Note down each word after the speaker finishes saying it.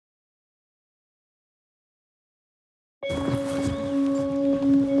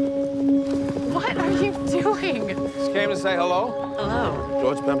say hello? Hello.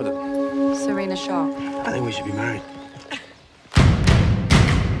 George Pemberton. Serena Shaw. I think we should be married.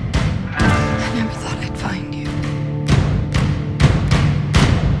 I never thought I'd find you.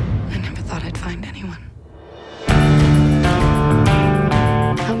 I never thought I'd find anyone.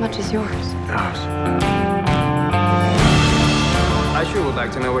 How much is yours? Ours. I sure would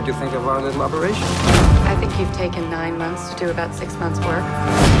like to know what you think of our little operation. I think you've taken 9 months to do about 6 months' work.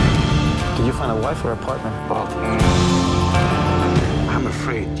 Did you find a wife or a partner? Both. I'm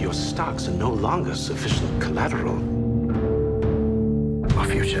afraid your stocks are no longer sufficient collateral. Our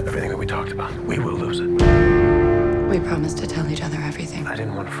future, everything that we talked about, we will lose it. We promised to tell each other everything. I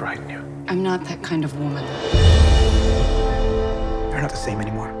didn't want to frighten you. I'm not that kind of woman. You're not the same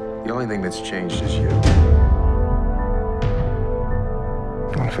anymore. The only thing that's changed is you.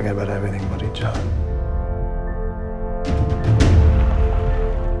 I want to forget about everything but each other.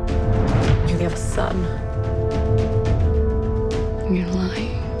 You have a son. You're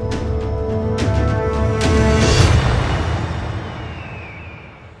lying.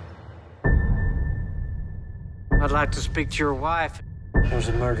 I'd like to speak to your wife. There was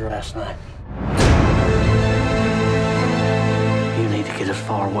a murder last night. You need to get as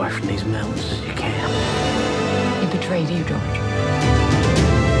far away from these mountains as you can. He betrayed you, George.